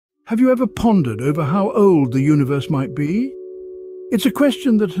Have you ever pondered over how old the universe might be? It's a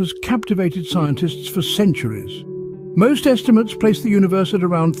question that has captivated scientists for centuries. Most estimates place the universe at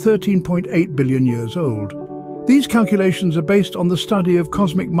around 13.8 billion years old. These calculations are based on the study of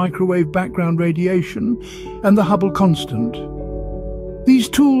cosmic microwave background radiation and the Hubble constant. These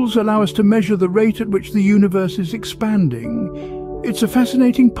tools allow us to measure the rate at which the universe is expanding. It's a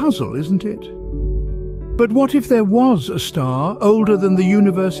fascinating puzzle, isn't it? But what if there was a star older than the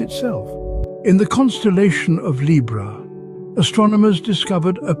universe itself? In the constellation of Libra, astronomers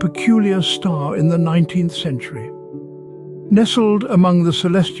discovered a peculiar star in the 19th century. Nestled among the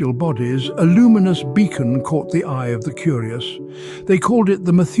celestial bodies, a luminous beacon caught the eye of the curious. They called it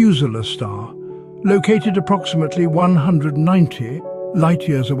the Methuselah star, located approximately 190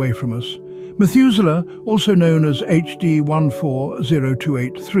 light-years away from us. Methuselah, also known as HD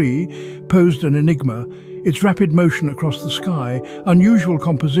 140283, posed an enigma. Its rapid motion across the sky, unusual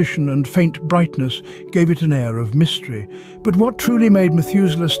composition and faint brightness gave it an air of mystery. But what truly made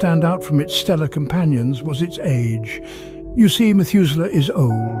Methuselah stand out from its stellar companions was its age. You see, Methuselah is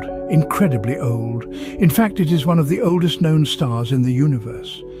old, incredibly old. In fact, it is one of the oldest known stars in the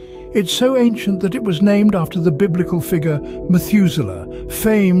universe. It's so ancient that it was named after the biblical figure Methuselah,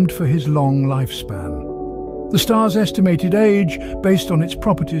 famed for his long lifespan. The star's estimated age, based on its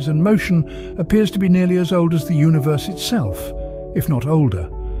properties and motion, appears to be nearly as old as the universe itself, if not older.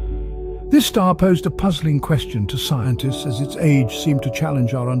 This star posed a puzzling question to scientists as its age seemed to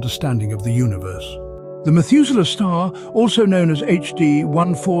challenge our understanding of the universe. The Methuselah star, also known as HD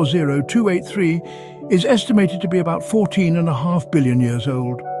 140283, is estimated to be about 14.5 billion years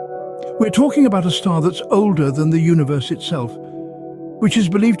old. We're talking about a star that's older than the universe itself, which is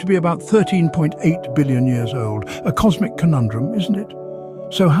believed to be about 13.8 billion years old. A cosmic conundrum, isn't it?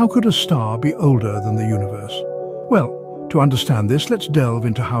 So how could a star be older than the universe? Well, to understand this, let's delve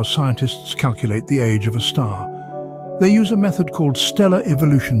into how scientists calculate the age of a star. They use a method called stellar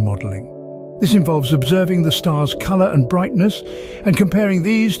evolution modeling. This involves observing the star's color and brightness and comparing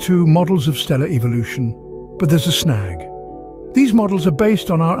these to models of stellar evolution. But there's a snag. These models are based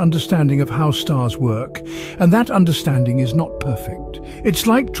on our understanding of how stars work, and that understanding is not perfect. It's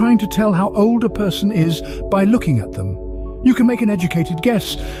like trying to tell how old a person is by looking at them. You can make an educated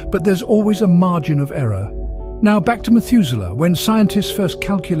guess, but there's always a margin of error. Now back to Methuselah. When scientists first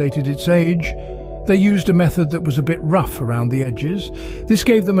calculated its age, they used a method that was a bit rough around the edges. This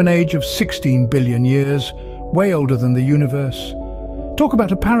gave them an age of 16 billion years, way older than the universe. Talk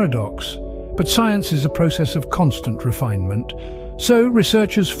about a paradox. But science is a process of constant refinement, so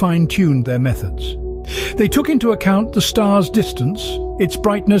researchers fine-tuned their methods. They took into account the star's distance, its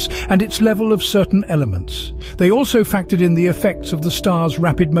brightness, and its level of certain elements. They also factored in the effects of the star's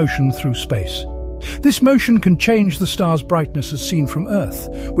rapid motion through space. This motion can change the star's brightness as seen from Earth,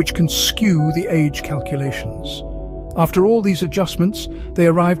 which can skew the age calculations. After all these adjustments, they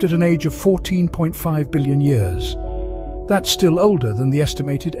arrived at an age of 14.5 billion years. That's still older than the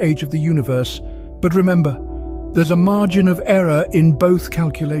estimated age of the universe, but remember, there's a margin of error in both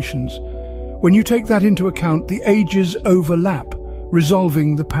calculations. When you take that into account, the ages overlap,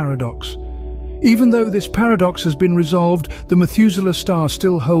 resolving the paradox. Even though this paradox has been resolved, the Methuselah star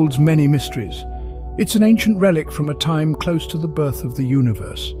still holds many mysteries. It's an ancient relic from a time close to the birth of the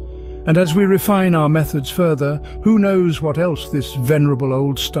universe. And as we refine our methods further, who knows what else this venerable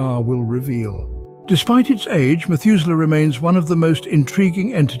old star will reveal. Despite its age, Methuselah remains one of the most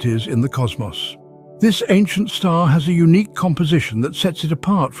intriguing entities in the cosmos. This ancient star has a unique composition that sets it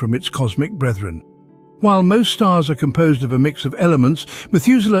apart from its cosmic brethren. While most stars are composed of a mix of elements,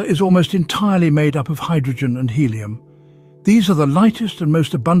 Methuselah is almost entirely made up of hydrogen and helium. These are the lightest and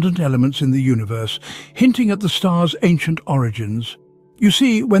most abundant elements in the universe, hinting at the star's ancient origins. You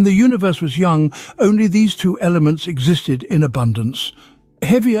see, when the universe was young, only these two elements existed in abundance.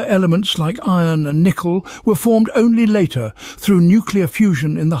 Heavier elements like iron and nickel were formed only later through nuclear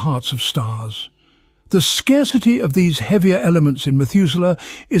fusion in the hearts of stars. The scarcity of these heavier elements in Methuselah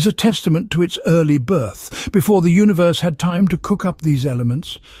is a testament to its early birth, before the universe had time to cook up these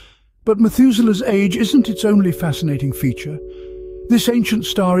elements. But Methuselah's age isn't its only fascinating feature. This ancient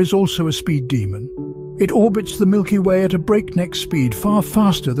star is also a speed demon. It orbits the Milky Way at a breakneck speed, far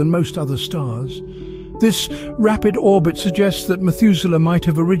faster than most other stars. This rapid orbit suggests that Methuselah might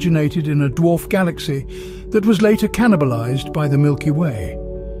have originated in a dwarf galaxy that was later cannibalized by the Milky Way.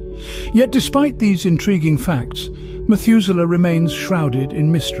 Yet despite these intriguing facts, Methuselah remains shrouded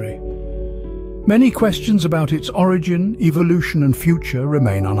in mystery. Many questions about its origin, evolution and future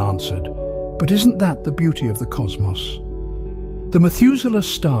remain unanswered. But isn't that the beauty of the cosmos? The Methuselah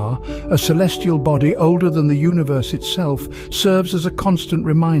star, a celestial body older than the universe itself, serves as a constant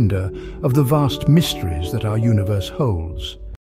reminder of the vast mysteries that our universe holds.